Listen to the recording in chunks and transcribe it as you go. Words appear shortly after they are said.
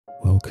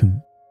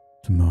Welcome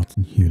to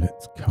Martin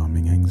Hewlett's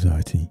Calming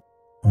Anxiety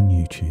on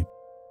YouTube.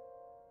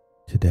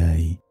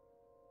 Today,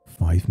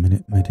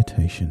 5-minute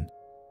meditation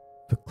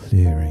for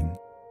clearing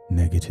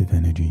negative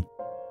energy.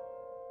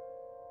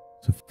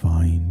 So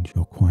find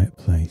your quiet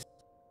place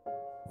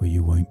where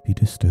you won't be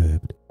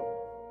disturbed,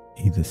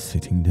 either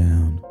sitting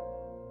down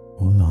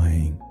or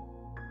lying,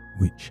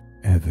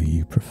 whichever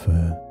you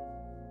prefer.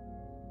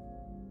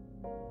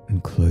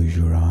 And close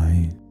your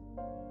eyes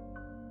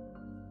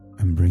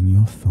and bring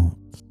your thoughts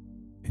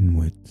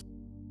inwards,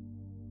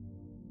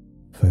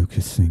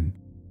 focusing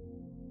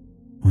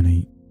on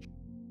each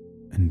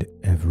and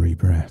every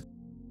breath,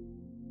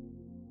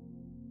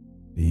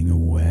 being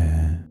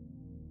aware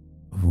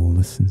of all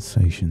the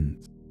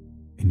sensations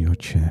in your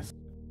chest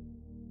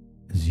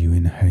as you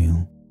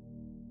inhale,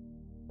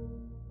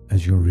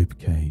 as your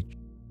ribcage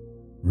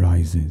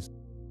rises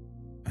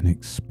and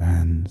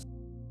expands.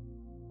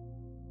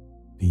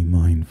 Be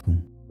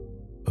mindful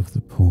of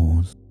the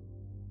pause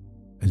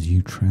as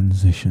you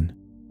transition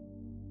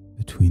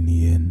between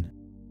the in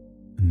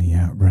and the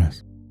out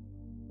breath.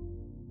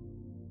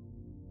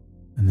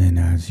 And then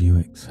as you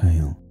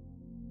exhale,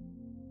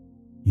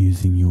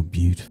 using your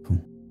beautiful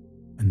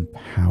and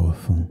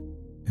powerful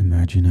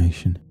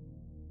imagination,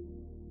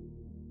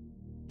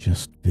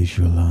 just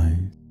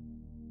visualize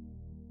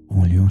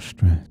all your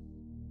stress,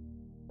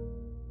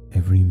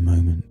 every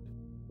moment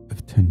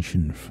of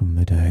tension from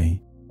the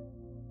day,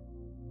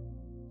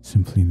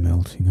 simply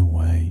melting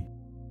away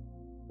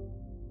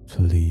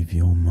to leave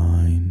your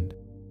mind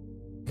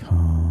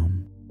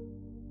calm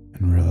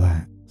and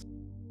relaxed.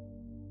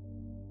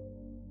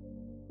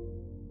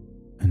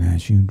 And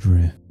as you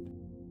drift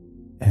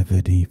ever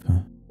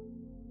deeper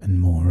and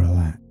more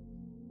relaxed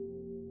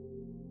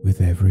with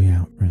every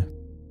out-breath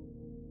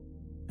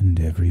and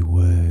every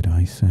word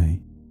I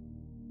say,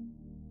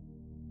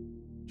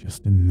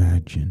 just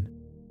imagine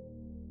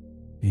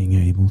being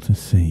able to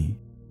see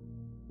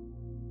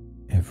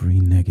every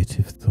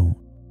negative thought,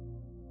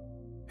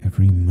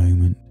 every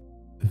moment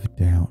of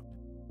doubt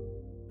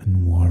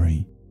and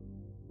worry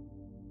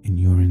in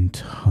your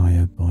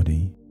entire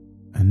body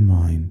and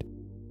mind,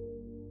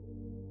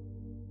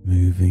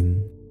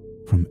 moving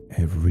from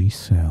every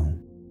cell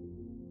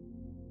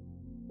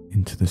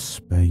into the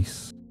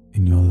space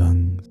in your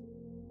lungs,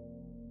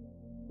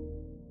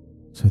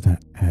 so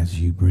that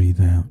as you breathe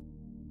out,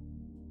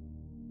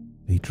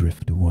 they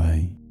drift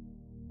away,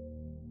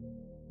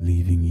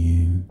 leaving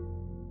you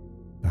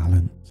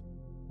balanced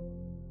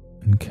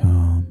and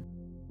calm,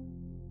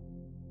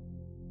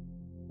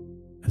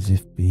 as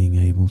if being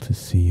able to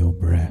see your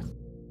breath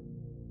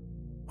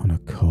on a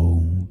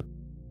cold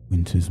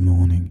winter's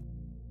morning.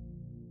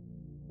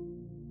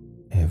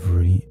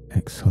 Every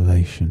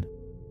exhalation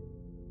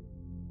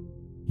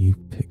you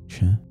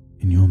picture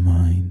in your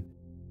mind,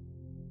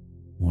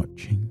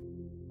 watching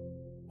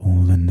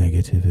all the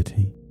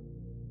negativity,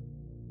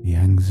 the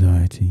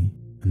anxiety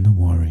and the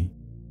worry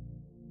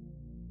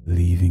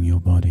leaving your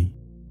body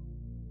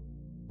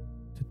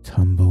to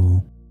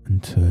tumble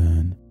and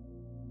turn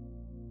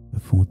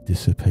before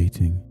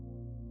dissipating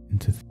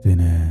into thin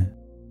air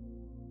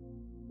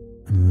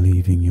and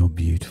leaving your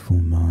beautiful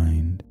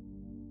mind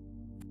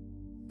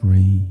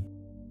free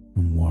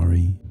from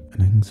worry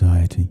and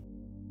anxiety,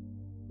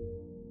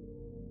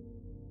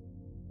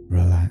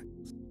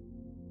 relaxed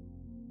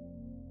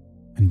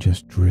and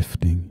just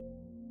drifting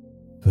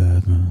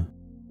further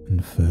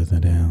and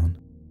further down.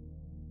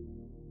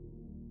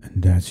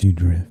 And as you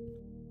drift,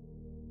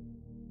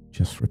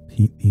 just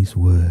repeat these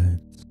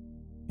words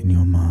in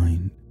your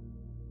mind.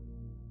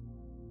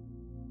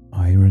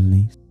 I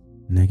release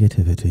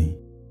negativity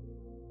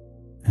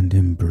and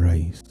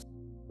embrace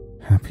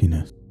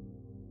happiness.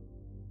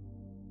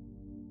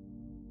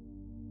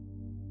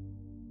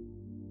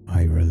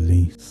 I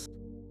release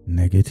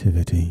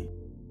negativity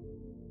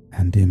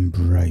and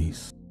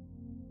embrace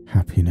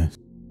happiness.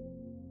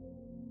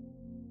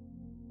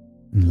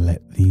 And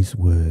let these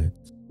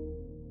words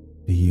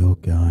be your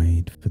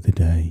guide for the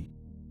day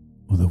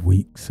or the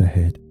weeks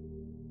ahead.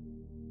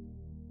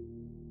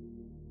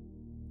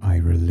 I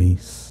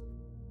release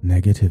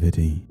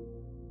negativity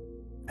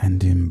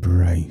and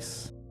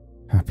embrace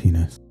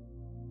happiness.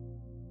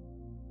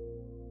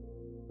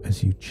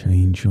 As you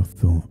change your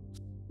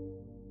thoughts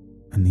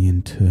and the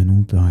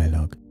internal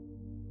dialogue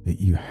that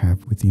you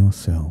have with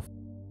yourself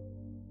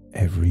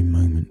every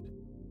moment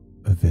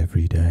of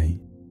every day,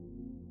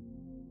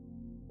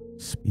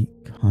 speak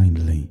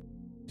kindly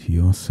to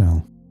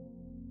yourself.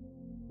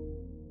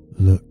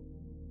 Look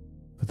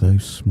for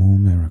those small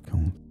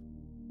miracles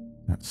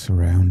that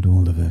surround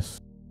all of us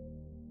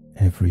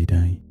every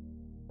day.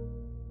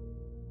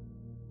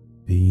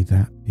 Be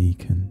that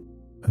beacon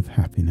of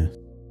happiness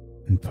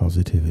and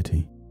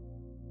positivity.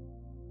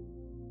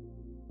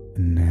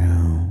 And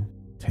now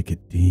take a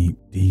deep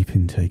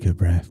intake of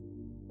breath,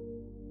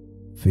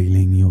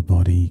 feeling your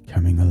body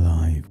coming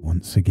alive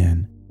once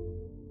again.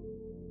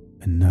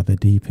 Another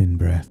deep in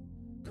breath,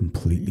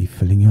 completely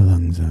filling your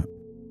lungs up,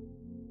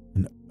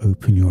 and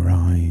open your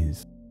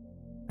eyes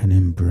and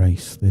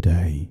embrace the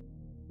day.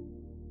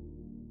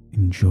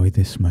 enjoy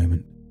this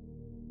moment,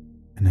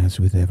 and as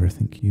with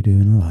everything you do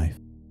in life,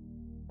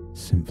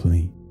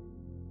 simply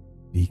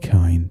be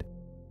kind